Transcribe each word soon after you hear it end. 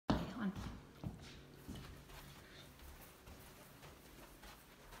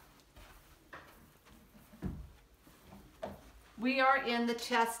We are in the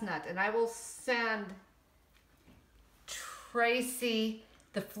Chestnut, and I will send Tracy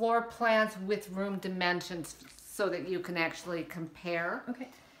the floor plans with room dimensions so that you can actually compare. Okay.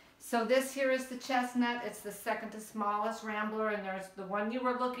 So this here is the Chestnut. It's the second to smallest Rambler, and there's the one you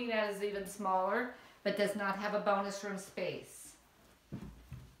were looking at is even smaller, but does not have a bonus room space.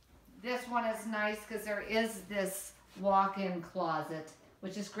 This one is nice because there is this walk-in closet,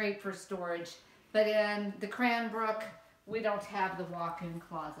 which is great for storage. But in the Cranbrook, we don't have the walk-in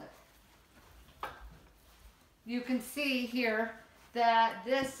closet. You can see here that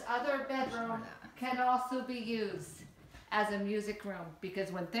this other bedroom can also be used as a music room,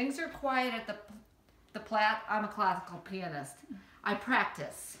 because when things are quiet at the Platt, I'm a classical pianist. I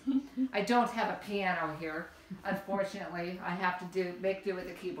practice. I don't have a piano here, unfortunately. I have to make do with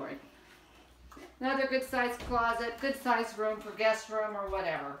the keyboard. Another good sized closet, good sized room for guest room or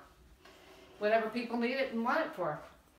whatever. Whatever people need it and want it for.